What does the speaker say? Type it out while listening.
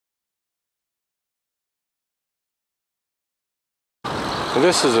And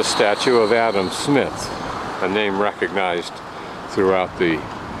this is a statue of Adam Smith, a name recognized throughout the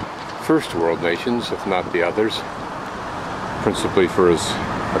first world nations, if not the others, principally for his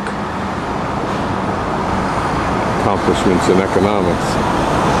accomplishments in economics.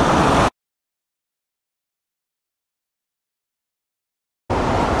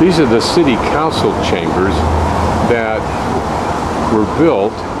 These are the city council chambers that were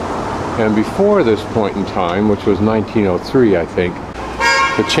built, and before this point in time, which was 1903, I think,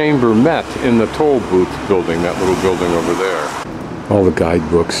 the chamber met in the toll booth building, that little building over there. All the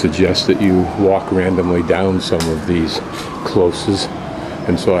guidebooks suggest that you walk randomly down some of these closes,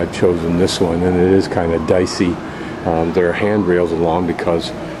 and so I've chosen this one, and it is kind of dicey. There are handrails along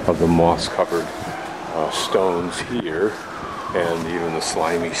because of the moss-covered stones here, and even the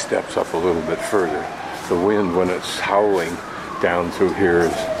slimy steps up a little bit further. The wind, when it's howling down through here,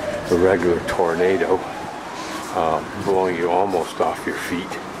 is a regular tornado, blowing you almost off your feet.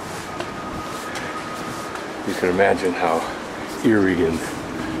 You can imagine how eerie and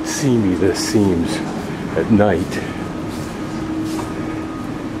seamy this seems at night.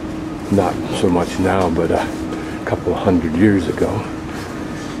 Not so much now, but a couple of 100 years ago.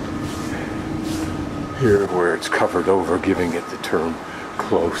 Here where it's covered over, giving it the term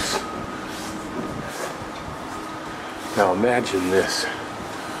close. Now imagine this,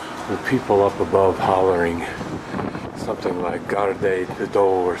 with people up above hollering something like "Garde the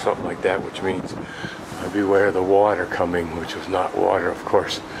Dole" or something like that, which means beware the water coming, which was not water, of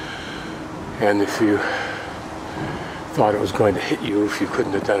course. And if you thought it was going to hit you, if you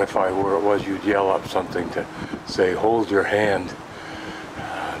couldn't identify where it was, you'd yell up something to say, "Hold your hand,"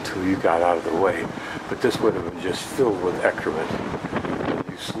 until you got out of the way. But this would have been just filled with excrement.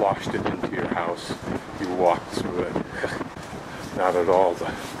 You sloshed it into your house, you walked through it. Not at all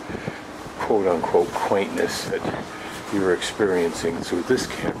the quote-unquote quaintness that you were experiencing through this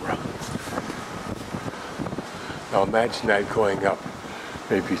camera. Now imagine that going up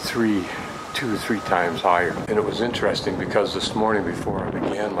maybe 2 or 3 times higher. And it was interesting because this morning before I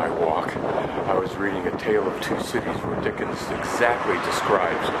began my walk, I was reading A Tale of Two Cities where Dickens exactly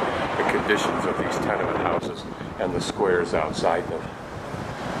describes the conditions of these tenement houses and the squares outside them.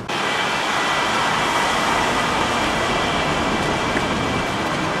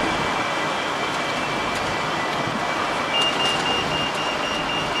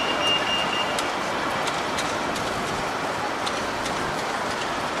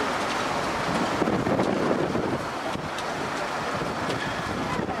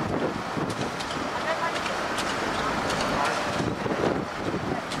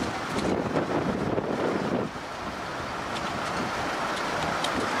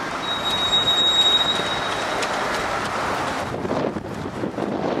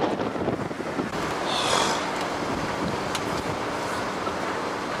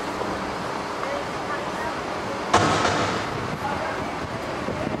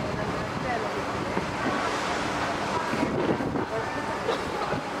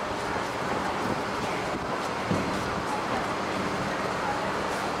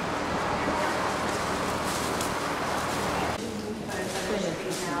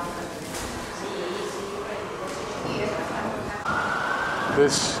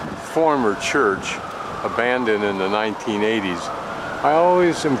 This former church, abandoned in the 1980s, I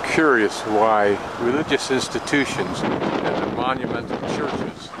always am curious why religious institutions and the monumental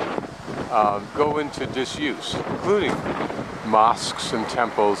churches go into disuse, including mosques and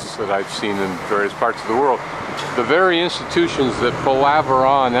temples that I've seen in various parts of the world. The very institutions that palaver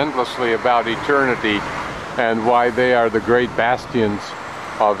on endlessly about eternity and why they are the great bastions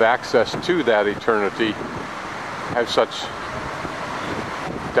of access to that eternity have such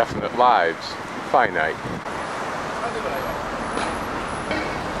definite lives, finite.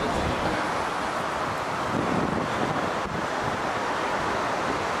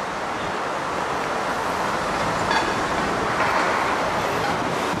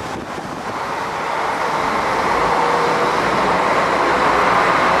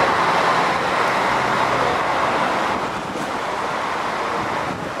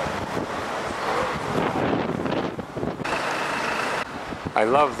 I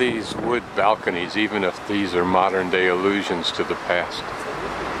love these wood balconies, even if these are modern-day allusions to the past.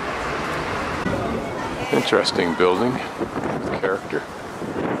 Interesting building, character.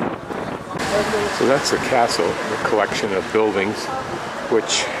 So that's the castle, a collection of buildings,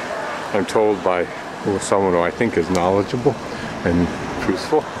 which I'm told by someone who I think is knowledgeable and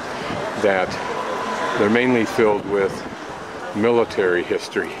truthful, that they're mainly filled with military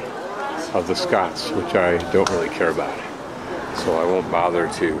history of the Scots, which I don't really care about. So I won't bother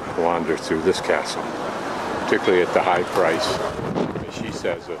to wander through this castle, particularly at the high price. she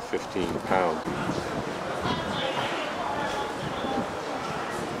says of 15 pounds.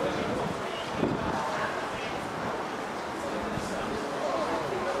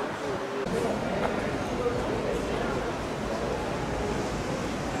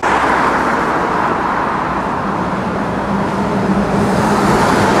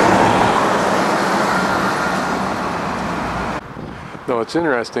 No, it's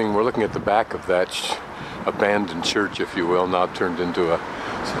interesting, we're looking at the back of that abandoned church, if you will, now turned into a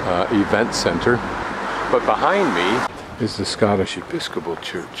event center. But behind me is the Scottish Episcopal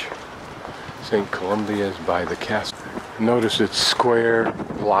Church. St. Columbia's by the castle. Notice it's square,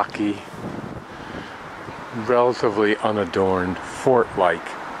 blocky, relatively unadorned, fort-like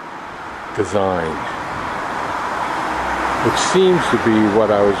design. Which seems to be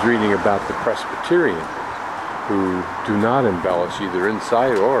what I was reading about the Presbyterian, who do not embellish either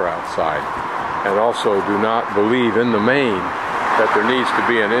inside or outside, and also do not believe in the main that there needs to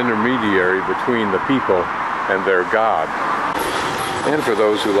be an intermediary between the people and their God. And for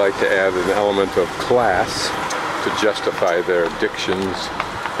those who like to add an element of class to justify their addictions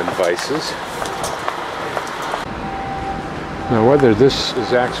and vices. Now, whether this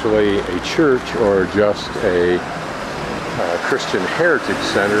is actually a church or just a Christian heritage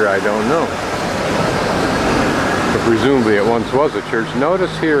center, I don't know. But presumably it once was a church.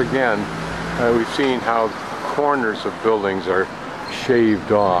 Notice here again, we've seen how corners of buildings are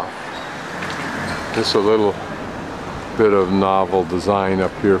shaved off. Just a little bit of novel design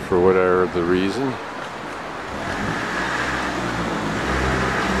up here for whatever the reason.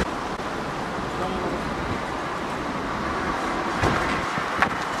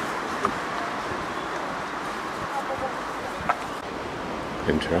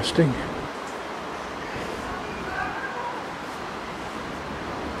 Interesting.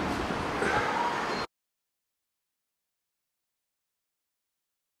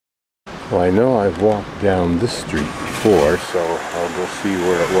 Well, I know I've walked down this street before, so I'll go see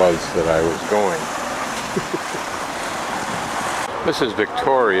where it was that I was going. This is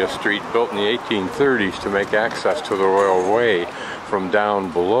Victoria Street, built in the 1830s to make access to the Royal Way from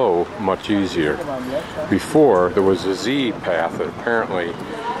down below much easier. Before, there was a Z path that apparently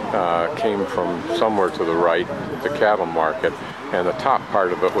came from somewhere to the right, the cattle market, and the top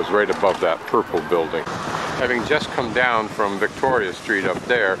part of it was right above that purple building. Having just come down from Victoria Street up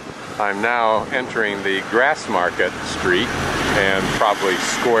there, I'm now entering the Grassmarket Street and probably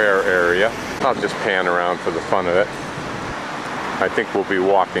square area. I'll just pan around for the fun of it. I think we'll be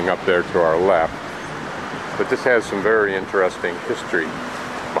walking up there to our left. But this has some very interesting history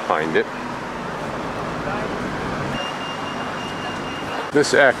behind it.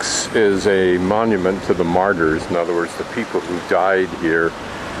 This X is a monument to the martyrs, in other words, the people who died here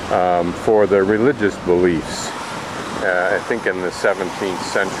for their religious beliefs. I think in the 17th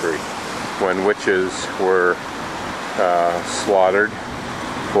century, when witches were slaughtered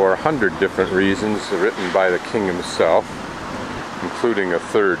for 100 different reasons, written by the king himself, including a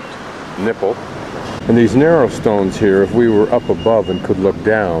third nipple. And these narrow stones here, if we were up above and could look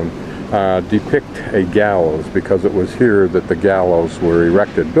down, depict a gallows, because it was here that the gallows were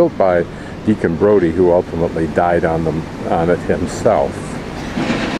erected, built by Deacon Brodie, who ultimately died on it himself.